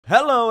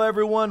Hello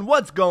everyone,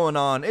 what's going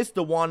on? It's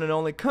the one and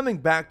only coming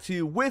back to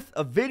you with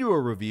a video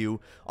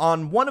review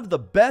on one of the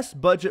best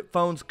budget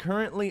phones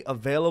currently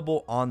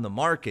available on the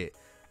market.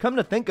 Come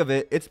to think of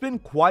it, it's been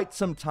quite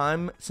some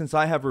time since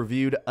I have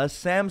reviewed a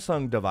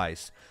Samsung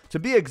device. To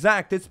be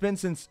exact, it's been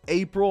since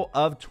April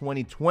of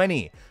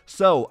 2020.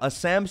 So, a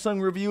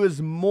Samsung review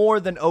is more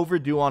than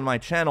overdue on my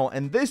channel,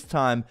 and this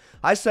time,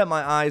 I set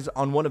my eyes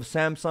on one of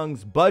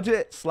Samsung's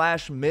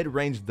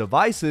budget/mid-range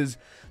devices,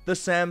 the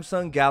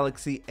Samsung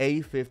Galaxy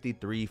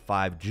A53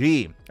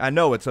 5G. I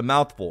know, it's a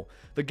mouthful.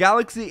 The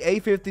Galaxy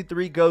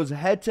A53 goes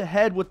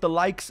head-to-head with the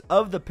likes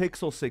of the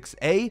Pixel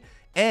 6a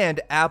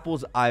and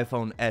Apple's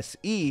iPhone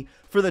SE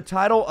for the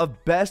title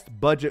of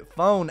best budget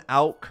phone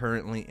out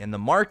currently in the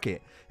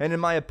market, and in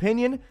my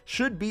opinion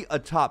should be a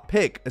top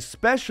pick,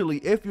 especially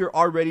if you're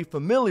already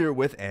familiar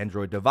with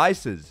Android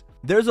devices.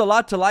 There's a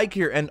lot to like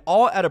here, and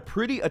all at a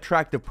pretty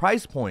attractive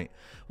price point.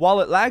 While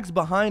it lags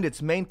behind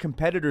its main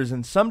competitors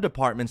in some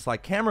departments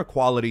like camera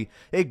quality,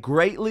 it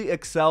greatly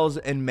excels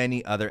in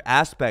many other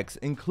aspects,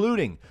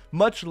 including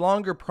much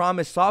longer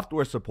promised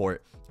software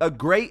support, a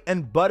great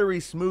and buttery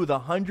smooth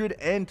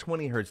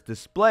 120Hz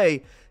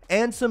display,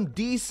 and some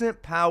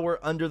decent power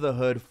under the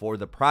hood for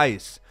the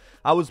price.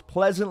 I was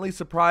pleasantly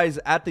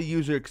surprised at the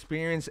user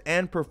experience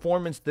and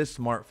performance this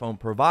smartphone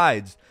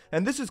provides,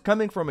 and this is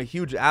coming from a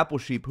huge Apple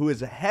sheep who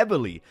is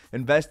heavily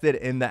invested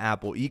in the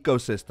Apple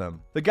ecosystem.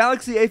 The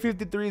Galaxy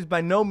A53 is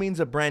by no means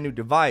a brand new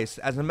device.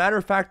 As a matter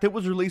of fact, it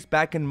was released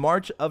back in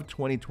March of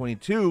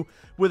 2022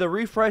 with a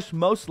refresh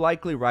most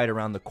likely right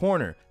around the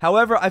corner.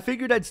 However, I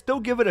figured I'd still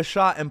give it a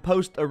shot and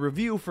post a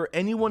review for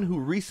anyone who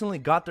recently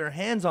got their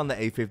hands on the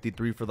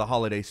A53 for the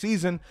holiday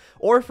season,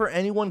 or for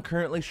anyone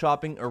currently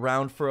shopping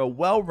around for a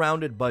well-rounded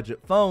budget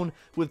phone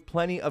with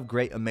plenty of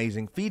great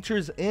amazing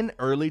features in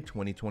early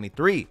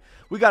 2023.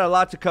 We got a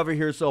lot to cover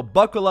here, so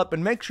buckle up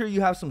and make sure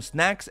you have some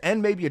snacks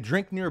and maybe a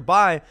drink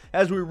nearby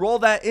as we roll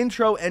that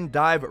intro and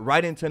dive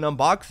right into an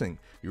unboxing.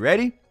 You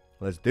ready?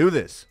 Let's do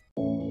this.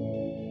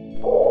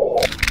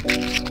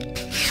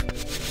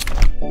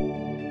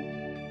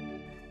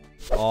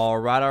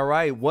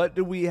 Alright, what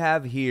do we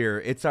have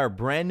here? It's our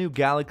brand new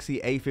Galaxy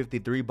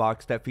A53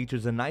 box that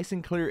features a nice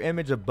and clear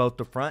image of both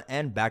the front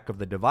and back of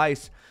the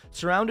device,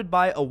 surrounded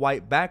by a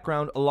white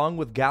background along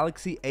with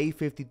Galaxy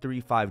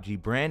A53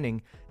 5G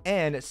branding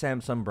and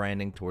Samsung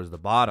branding towards the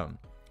bottom.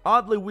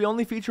 Oddly, we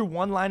only feature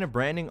one line of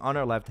branding on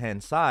our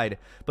left-hand side,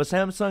 but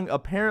Samsung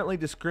apparently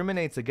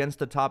discriminates against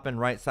the top and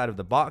right side of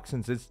the box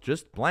since it's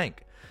just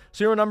blank.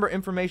 Serial number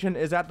information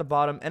is at the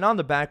bottom, and on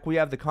the back we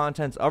have the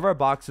contents of our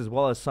box as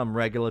well as some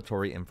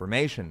regulatory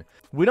information.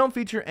 We don't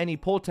feature any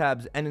pull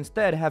tabs and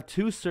instead have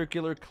two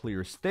circular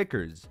clear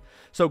stickers.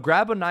 So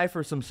grab a knife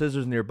or some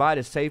scissors nearby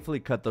to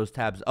safely cut those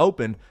tabs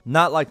open,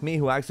 not like me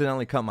who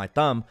accidentally cut my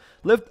thumb.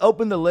 Lift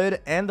open the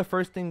lid, and the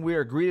first thing we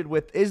are greeted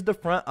with is the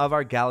front of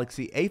our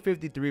Galaxy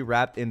A53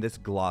 wrapped in this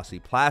glossy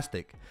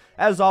plastic.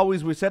 As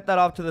always, we set that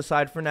off to the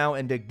side for now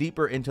and dig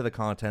deeper into the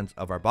contents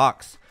of our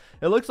box.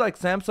 It looks like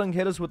Samsung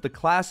hit us with the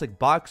classic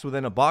box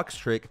within a box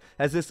trick,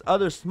 as this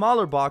other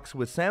smaller box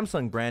with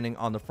Samsung branding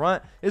on the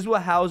front is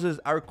what houses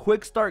our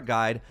quick start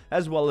guide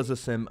as well as a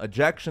SIM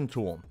ejection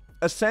tool,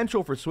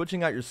 essential for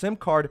switching out your SIM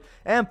card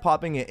and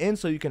popping it in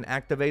so you can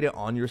activate it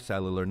on your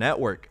cellular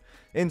network.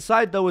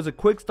 Inside though is a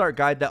quick start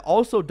guide that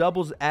also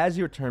doubles as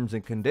your terms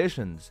and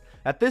conditions.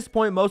 At this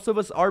point, most of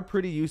us are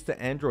pretty used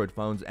to Android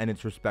phones and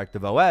its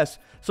respective OS,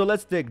 so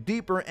let's dig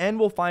deeper and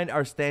we'll find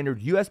our standard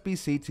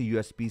USB-C to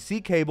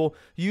USB-C cable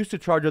used to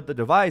charge up the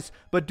device,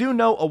 but do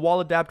note a wall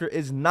adapter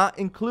is not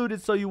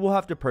included, so you will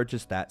have to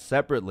purchase that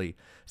separately.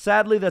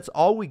 Sadly, that's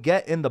all we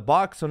get in the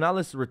box, so now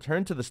let's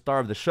return to the star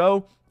of the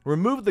show.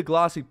 Remove the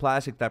glossy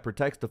plastic that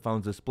protects the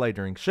phone's display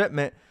during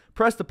shipment,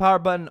 press the power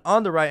button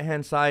on the right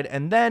hand side,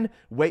 and then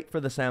wait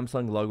for the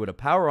Samsung logo to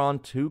power on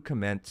to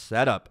commence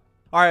setup.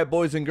 Alright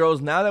boys and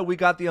girls, now that we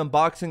got the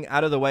unboxing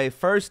out of the way,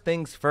 first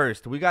things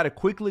first, we got to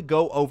quickly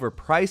go over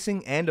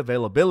pricing and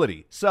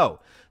availability. So,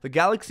 the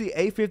Galaxy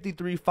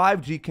A53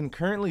 5G can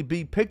currently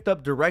be picked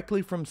up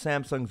directly from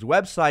Samsung's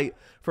website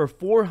for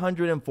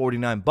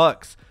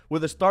 $449,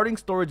 with a starting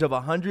storage of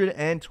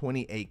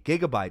 128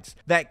 gigabytes.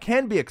 That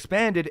can be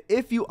expanded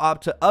if you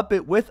opt to up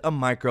it with a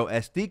micro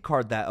SD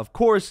card that, of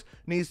course,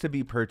 needs to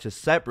be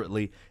purchased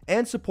separately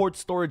and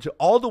supports storage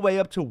all the way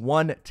up to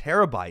 1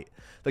 terabyte.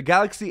 The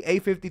Galaxy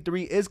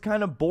A53 is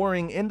kind of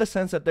boring in the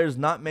sense that there's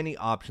not many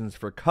options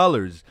for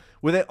colors,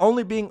 with it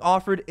only being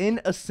offered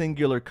in a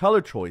singular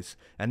color choice,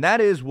 and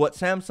that is what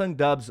Samsung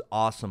dubs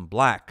Awesome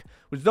Black,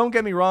 which, don't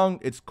get me wrong,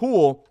 it's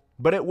cool,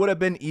 but it would have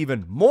been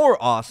even more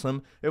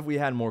awesome if we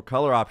had more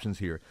color options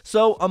here.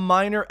 So a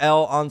minor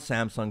L on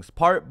Samsung's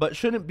part, but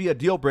shouldn't be a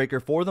deal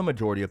breaker for the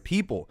majority of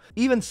people.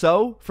 Even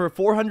so, for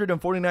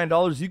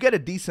 $449 you get a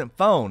decent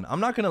phone. I'm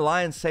not gonna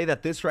lie and say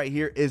that this right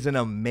here is an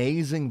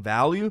amazing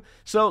value,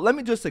 so let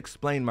me just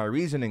explain my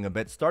reasoning a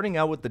bit, starting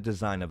out with the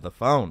design of the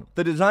phone.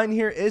 The design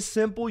here is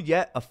simple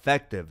yet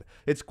effective.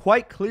 It's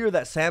quite clear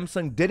that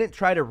Samsung didn't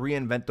try to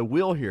reinvent the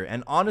wheel here,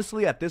 and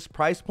honestly at this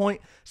price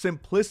point,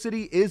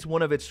 simplicity is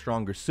one of its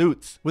stronger suits.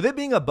 boots. With it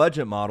being a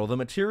budget model, the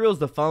materials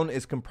the phone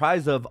is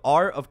comprised of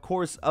are, of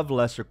course, of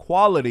lesser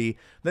quality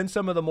than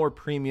some of the more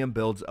premium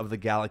builds of the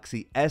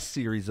Galaxy S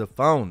series of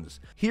phones.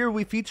 Here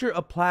we feature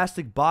a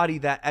plastic body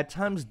that at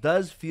times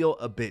does feel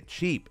a bit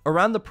cheap.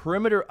 Around the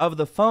perimeter of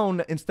the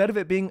phone, instead of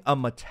it being a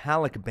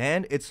metallic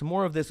band, it's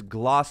more of this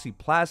glossy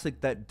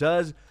plastic that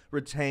does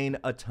retain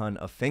a ton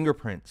of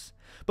fingerprints.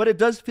 But it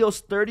does feel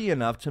sturdy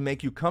enough to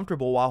make you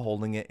comfortable while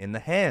holding it in the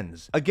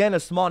hands. Again, a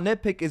small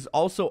nitpick is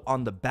also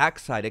on the back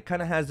side. It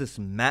kind of has this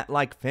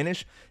matte-like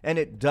finish, and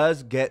it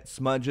does get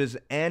smudges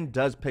and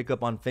does pick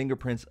up on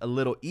fingerprints a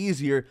little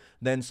easier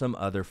than some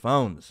other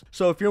phones.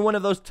 So if you're one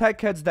of those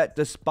tech heads that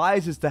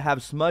despises to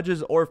have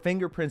smudges or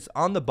fingerprints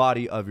on the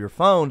body of your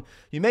phone,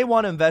 you may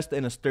want to invest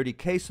in a sturdy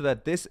case so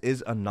that this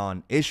is a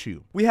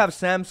non-issue. We have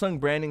Samsung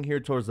branding here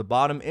towards the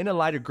bottom in a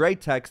lighter gray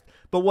text,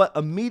 but what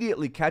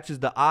immediately catches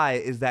the eye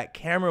is that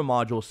camera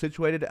module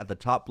situated at the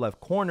top left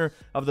corner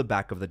of the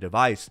back of the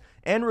device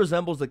and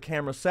resembles the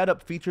camera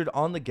setup featured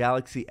on the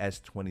Galaxy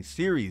S20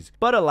 series,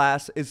 but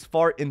alas is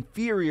far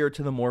inferior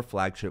to the more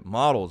flagship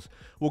models.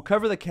 We'll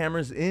cover the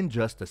cameras in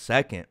just a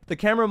second. The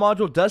camera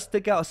module does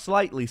stick out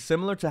slightly,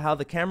 similar to how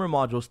the camera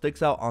module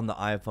sticks out on the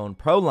iPhone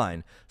Pro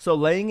line, so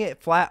laying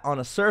it flat on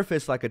a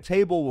surface like a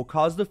table will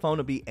cause the phone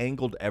to be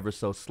angled ever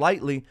so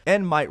slightly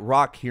and might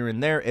rock here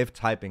and there if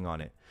typing on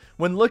it.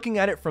 When looking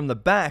at it from the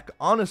back,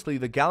 honestly,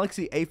 the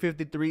Galaxy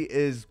A53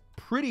 is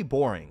pretty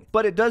boring,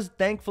 but it does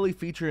thankfully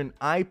feature an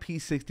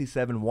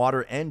IP67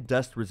 water and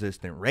dust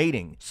resistant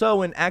rating.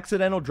 So an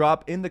accidental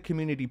drop in the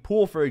community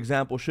pool, for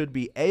example, should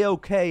be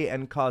a-okay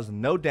and cause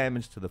no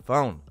damage to the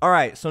phone.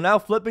 Alright, so now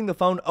flipping the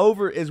phone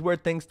over is where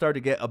things start to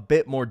get a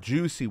bit more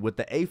juicy, with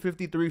the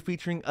A53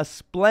 featuring a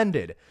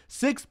splendid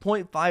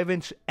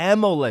 6.5-inch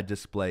AMOLED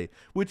display,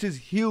 which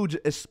is huge,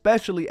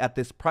 especially at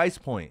this price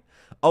point.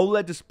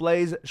 OLED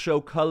displays show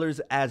colors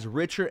as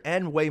richer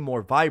and way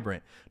more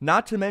vibrant,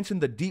 not to mention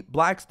the deep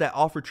blacks that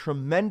offer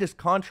tremendous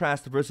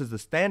contrast versus the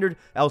standard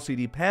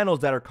LCD panels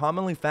that are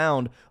commonly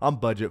found on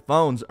budget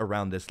phones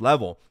around this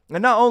level.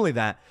 And not only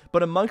that,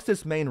 but amongst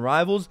its main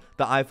rivals,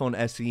 the iPhone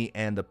SE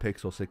and the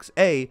Pixel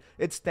 6a,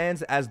 it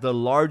stands as the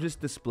largest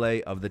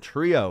display of the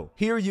trio.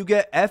 Here you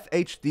get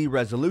FHD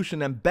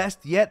resolution and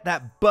best yet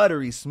that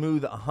buttery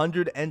smooth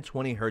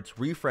 120Hz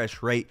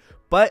refresh rate,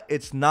 but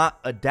it's not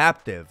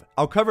adaptive.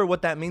 I'll cover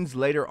what that means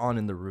later on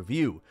in the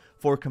review.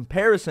 For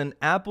comparison,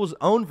 Apple's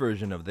own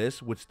version of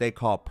this, which they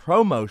call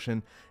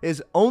ProMotion,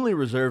 is only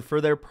reserved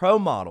for their Pro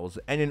models,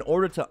 and in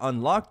order to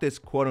unlock this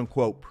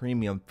quote-unquote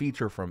premium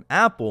feature from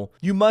Apple,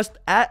 you must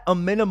at a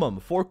minimum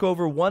fork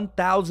over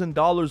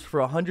 $1,000 for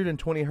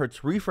 120Hz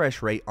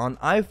refresh rate on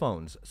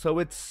iPhones, so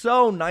it's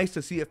so nice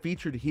to see it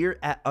featured here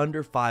at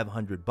under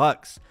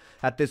 $500.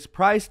 At this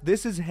price,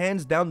 this is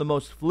hands down the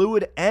most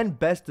fluid and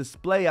best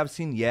display I've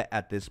seen yet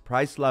at this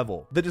price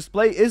level. The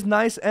display is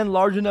nice and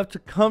large enough to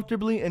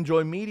comfortably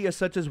enjoy media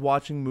such as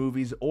watching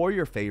movies or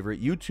your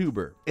favorite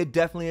YouTuber. It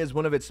definitely is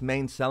one of its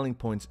main selling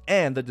points,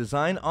 and the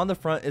design on the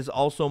front is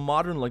also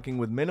modern looking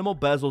with minimal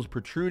bezels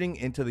protruding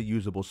into the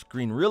usable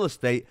screen real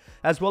estate,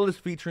 as well as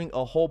featuring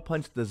a hole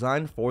punch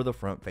design for the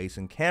front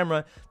facing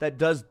camera that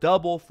does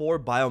double for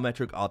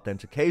biometric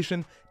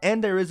authentication,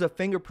 and there is a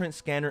fingerprint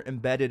scanner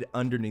embedded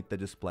underneath the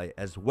display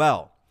as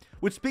well.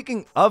 Which,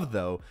 speaking of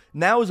though,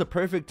 now is a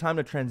perfect time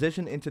to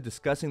transition into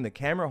discussing the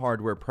camera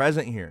hardware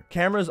present here.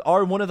 Cameras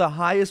are one of the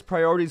highest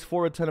priorities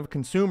for a ton of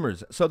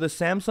consumers, so the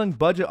Samsung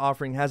budget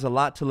offering has a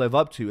lot to live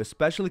up to,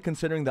 especially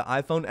considering the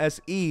iPhone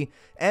SE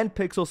and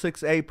Pixel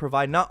 6a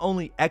provide not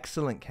only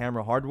excellent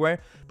camera hardware,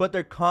 but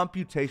their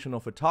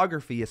computational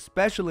photography,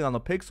 especially on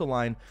the Pixel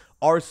line,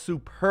 are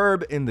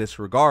superb in this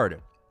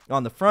regard.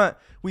 On the front,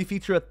 we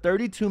feature a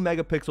 32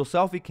 megapixel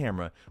selfie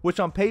camera, which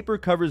on paper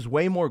covers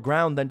way more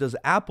ground than does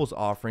Apple's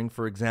offering,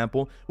 for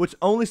example, which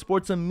only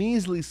sports a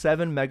measly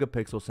 7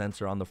 megapixel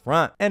sensor on the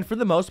front. And for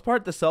the most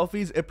part, the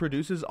selfies it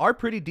produces are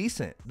pretty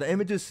decent. The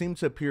images seem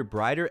to appear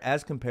brighter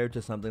as compared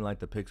to something like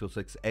the Pixel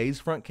 6a's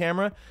front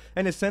camera,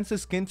 and it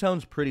senses skin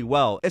tones pretty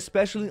well,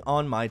 especially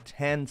on my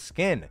tan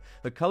skin.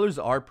 The colors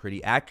are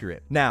pretty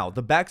accurate. Now,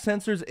 the back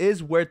sensors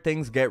is where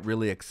things get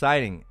really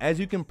exciting. As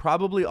you can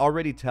probably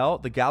already tell,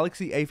 the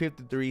Galaxy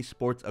A53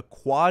 sports a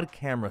quad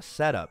camera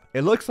setup.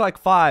 It looks like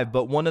 5,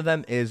 but one of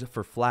them is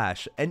for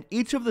flash, and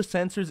each of the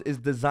sensors is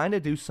designed to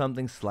do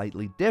something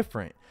slightly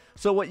different.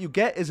 So what you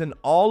get is an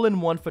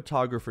all-in-one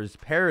photographer's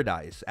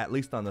paradise, at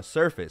least on the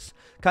surface,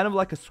 kind of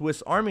like a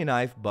Swiss Army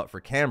knife but for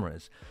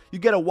cameras. You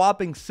get a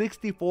whopping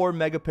 64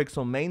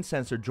 megapixel main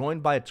sensor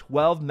joined by a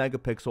 12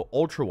 megapixel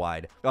ultra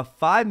wide, a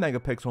 5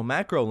 megapixel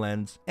macro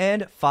lens,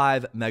 and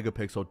 5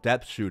 megapixel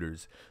depth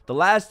shooters. The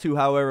last two,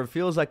 however,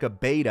 feels like a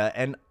beta,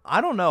 and I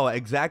don't know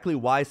exactly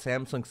why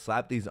Samsung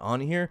slapped these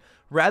on here,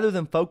 rather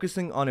than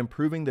focusing on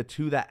improving the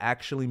two that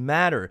actually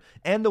matter,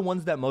 and the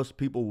ones that most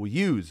people will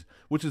use,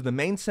 which is the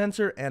main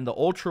sensor and the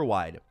ultra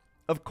wide.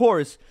 Of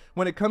course,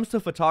 when it comes to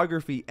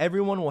photography,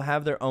 everyone will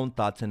have their own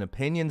thoughts and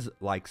opinions,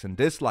 likes and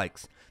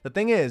dislikes. The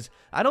thing is,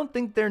 I don't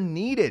think they're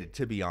needed,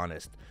 to be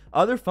honest.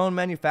 Other phone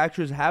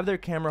manufacturers have their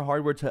camera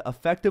hardware to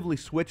effectively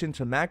switch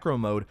into macro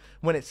mode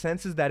when it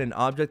senses that an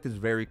object is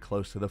very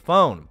close to the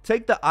phone.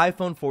 Take the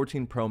iPhone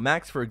 14 Pro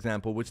Max for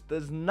example, which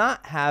does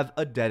not have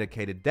a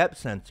dedicated depth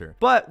sensor,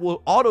 but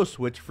will auto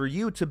switch for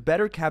you to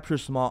better capture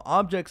small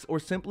objects or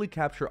simply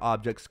capture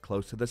objects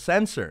close to the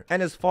sensor.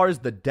 And as far as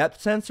the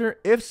depth sensor,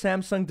 if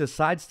Samsung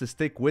decides to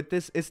stick with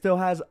this, it still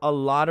has a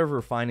lot of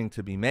refining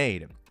to be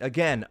made.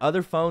 Again,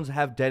 other phones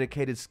have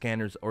dedicated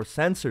scanners or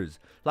sensors,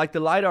 like the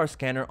LiDAR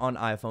scanner on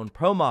iPhone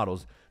Pro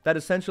models, that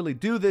essentially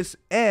do this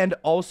and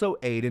also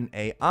aid in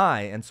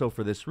AI, and so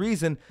for this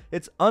reason,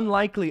 it's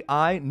unlikely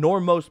I nor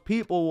most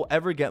people will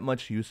ever get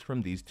much use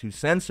from these two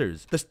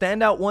sensors. The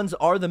standout ones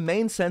are the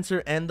main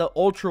sensor and the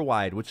ultra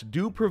wide, which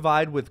do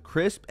provide with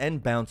crisp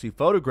and bouncy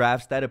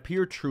photographs that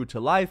appear true to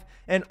life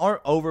and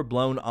aren't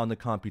overblown on the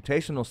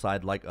computational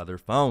side like other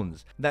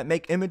phones, that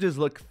make images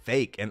look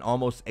fake and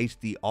almost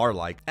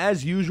HDR-like.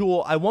 As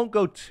usual, I won't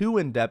go too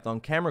in depth on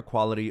camera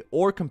quality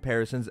or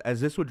comparisons as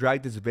this would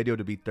drag this video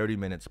to be 30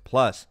 minutes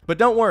plus. But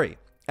don't worry,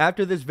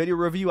 after this video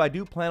review, I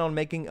do plan on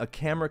making a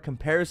camera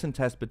comparison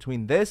test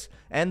between this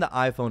and the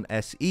iPhone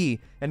SE,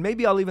 and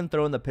maybe I'll even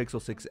throw in the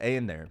Pixel 6a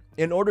in there.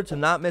 In order to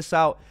not miss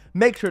out,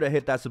 make sure to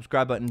hit that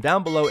subscribe button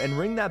down below and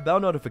ring that bell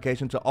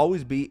notification to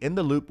always be in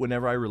the loop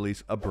whenever I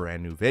release a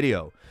brand new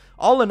video.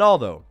 All in all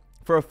though,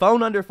 for a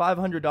phone under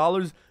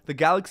 $500, the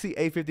Galaxy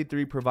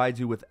A53 provides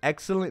you with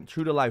excellent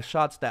true-to-life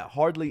shots that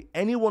hardly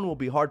anyone will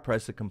be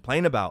hard-pressed to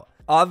complain about.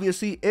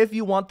 Obviously, if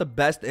you want the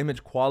best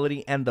image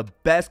quality and the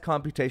best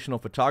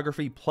computational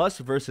photography plus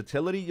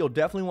versatility, you'll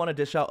definitely want to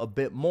dish out a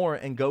bit more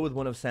and go with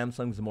one of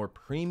Samsung's more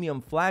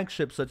premium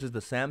flagships such as the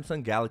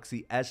Samsung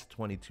Galaxy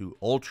S22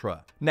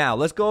 Ultra. Now,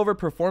 let's go over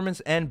performance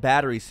and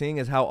battery, seeing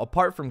as how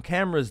apart from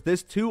cameras,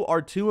 this too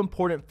are two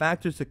important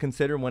factors to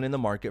consider when in the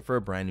market for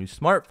a brand new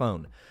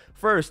smartphone.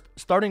 First,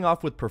 starting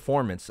off with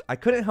performance, I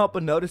couldn't help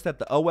but notice that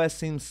the OS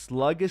seems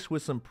sluggish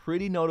with some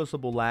pretty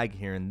noticeable lag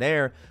here and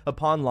there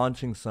upon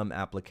launching some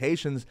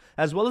applications,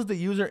 as well as the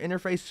user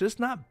interface just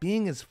not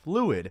being as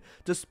fluid,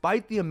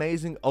 despite the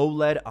amazing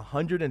OLED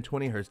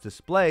 120Hz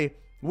display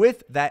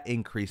with that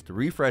increased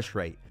refresh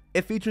rate.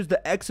 It features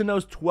the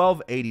Exynos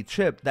 1280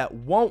 chip that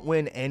won't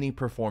win any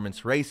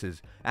performance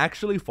races,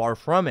 actually far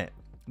from it.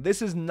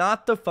 This is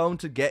not the phone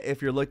to get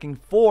if you're looking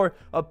for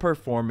a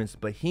performance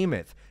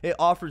behemoth. It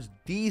offers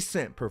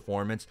decent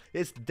performance.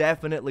 It's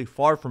definitely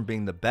far from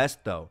being the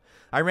best though.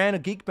 I ran a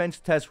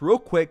Geekbench test real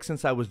quick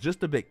since I was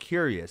just a bit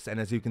curious, and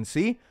as you can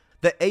see,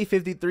 the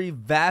A53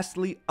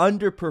 vastly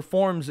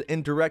underperforms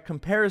in direct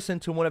comparison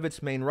to one of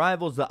its main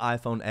rivals, the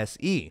iPhone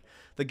SE.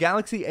 The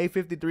Galaxy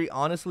A53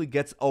 honestly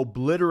gets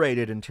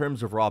obliterated in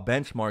terms of raw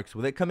benchmarks,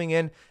 with it coming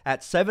in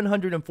at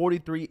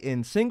 743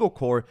 in single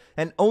core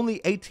and only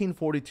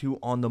 1842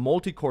 on the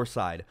multi-core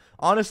side.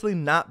 Honestly,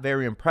 not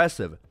very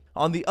impressive.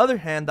 On the other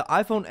hand, the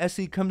iPhone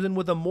SE comes in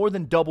with a more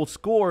than double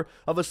score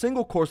of a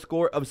single core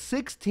score of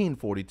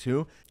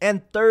 1642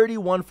 and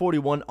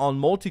 3141 on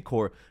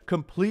multi-core,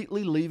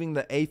 completely leaving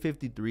the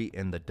A53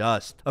 in the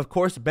dust. Of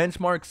course,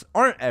 benchmarks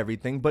aren't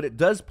everything, but it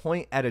does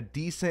point at a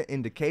decent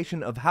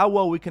indication of how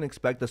well we can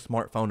expect the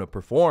smartphone to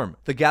perform.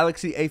 The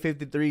Galaxy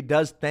A53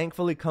 does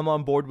thankfully come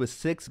on board with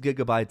 6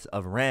 GB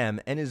of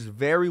RAM and is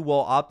very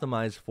well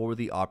optimized for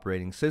the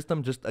operating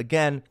system. Just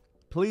again,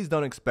 please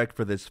don't expect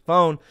for this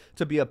phone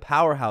to be a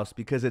powerhouse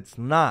because it's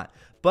not,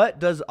 but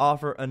does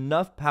offer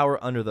enough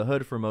power under the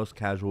hood for most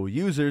casual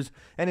users.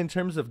 And in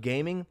terms of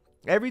gaming,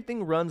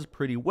 everything runs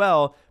pretty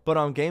well, but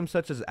on games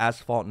such as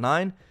Asphalt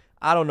 9,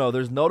 I don't know,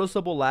 there's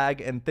noticeable lag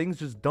and things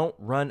just don't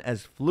run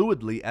as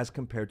fluidly as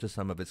compared to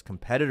some of its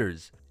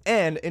competitors.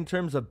 And in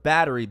terms of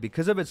battery,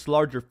 because of its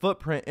larger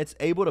footprint, it's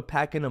able to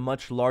pack in a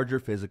much larger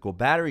physical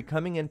battery,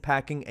 coming in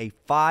packing a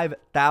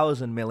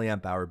 5,000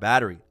 mAh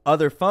battery.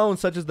 Other phones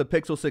such as the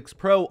Pixel 6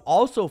 Pro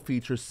also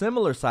feature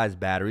similar sized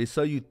batteries,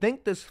 so you'd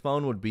think this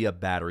phone would be a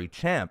battery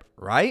champ,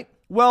 right?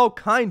 Well,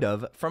 kind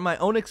of. From my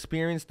own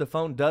experience, the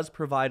phone does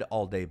provide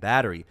all-day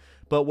battery,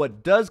 but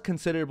what does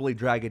considerably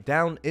drag it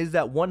down is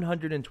that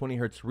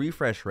 120Hz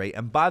refresh rate,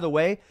 and by the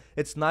way,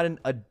 it's not an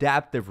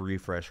adaptive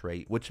refresh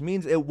rate, which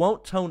means it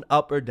won't tone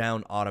up or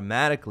down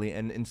automatically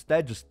and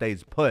instead just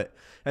stays put,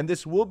 and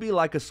this will be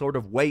like a sort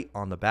of weight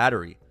on the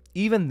battery.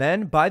 Even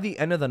then, by the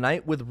end of the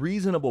night, with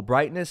reasonable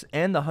brightness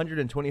and the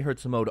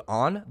 120Hz mode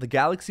on, the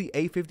Galaxy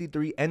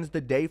A53 ends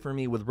the day for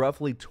me with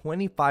roughly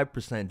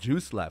 25%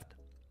 juice left,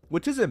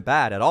 which isn't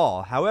bad at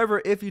all.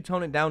 However, if you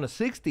tone it down to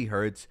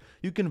 60Hz,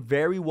 you can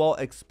very well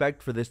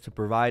expect for this to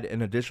provide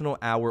an additional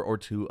hour or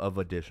two of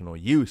additional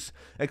use,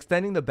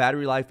 extending the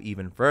battery life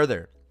even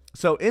further.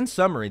 So in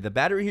summary, the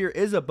battery here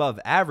is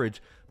above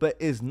average, but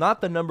is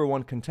not the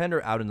 #1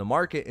 contender out in the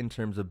market in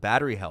terms of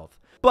battery health.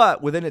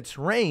 But within its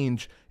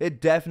range,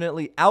 it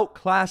definitely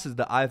outclasses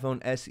the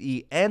iPhone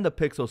SE and the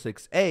Pixel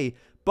 6a,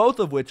 both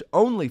of which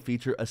only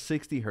feature a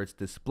 60Hz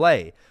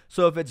display.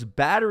 So if it's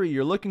battery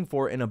you're looking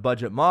for in a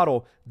budget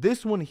model,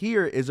 this one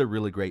here is a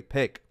really great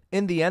pick.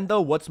 In the end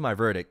though, what's my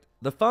verdict?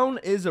 The phone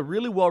is a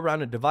really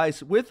well-rounded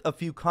device with a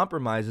few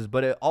compromises,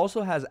 but it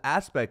also has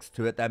aspects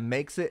to it that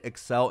makes it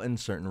excel in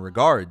certain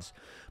regards.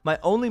 My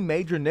only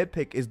major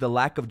nitpick is the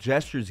lack of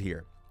gestures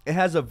here. It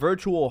has a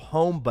virtual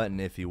home button,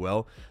 if you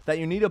will, that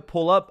you need to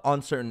pull up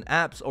on certain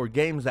apps or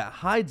games that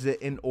hides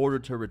it in order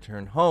to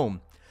return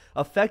home,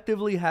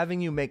 effectively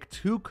having you make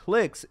 2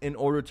 clicks in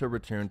order to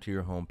return to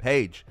your home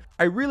page.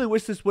 I really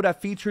wish this would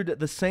have featured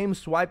the same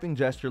swiping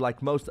gesture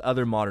like most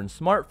other modern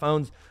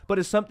smartphones, but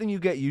it's something you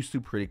get used to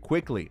pretty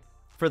quickly.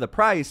 For the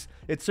price,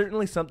 it's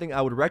certainly something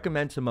I would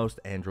recommend to most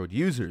Android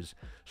users.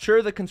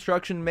 Sure, the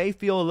construction may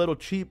feel a little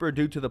cheaper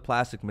due to the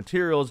plastic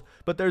materials,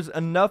 but there's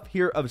enough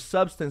here of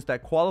substance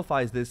that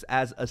qualifies this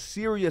as a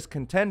serious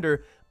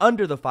contender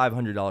under the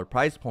 $500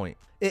 price point.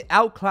 It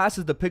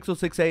outclasses the Pixel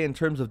 6a in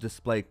terms of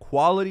display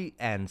quality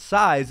and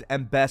size,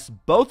 and bests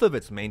both of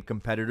its main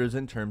competitors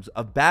in terms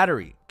of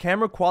battery.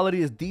 Camera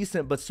quality is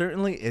decent, but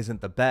certainly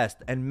isn't the best,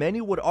 and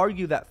many would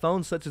argue that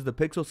phones such as the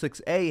Pixel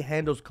 6a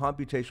handles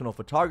computational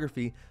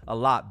photography a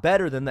lot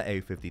better than the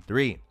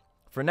A53.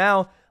 For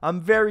now,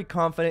 I'm very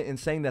confident in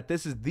saying that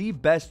this is the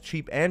best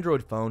cheap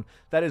Android phone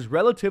that is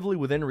relatively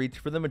within reach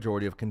for the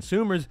majority of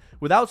consumers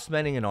without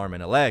spending an arm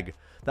and a leg.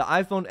 The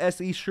iPhone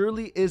SE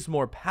surely is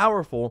more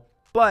powerful,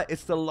 but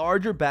it's the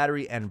larger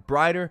battery and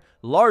brighter,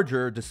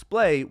 larger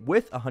display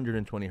with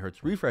 120Hz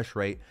refresh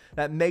rate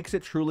that makes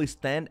it truly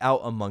stand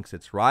out amongst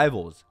its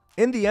rivals.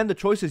 In the end, the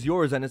choice is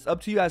yours, and it's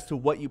up to you as to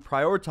what you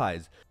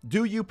prioritize.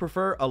 Do you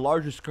prefer a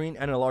larger screen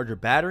and a larger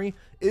battery?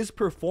 Is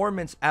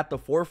performance at the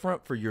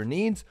forefront for your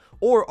needs,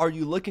 or are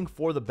you looking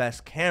for the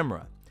best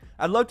camera?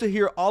 I'd love to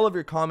hear all of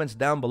your comments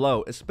down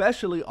below,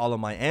 especially all of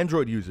my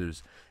Android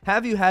users.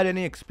 Have you had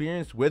any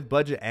experience with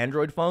budget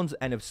Android phones,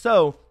 and if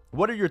so,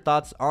 what are your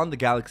thoughts on the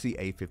Galaxy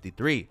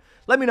A53?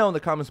 Let me know in the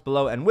comments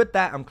below, and with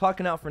that, I'm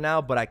clocking out for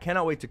now, but I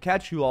cannot wait to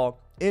catch you all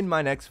in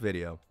my next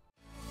video.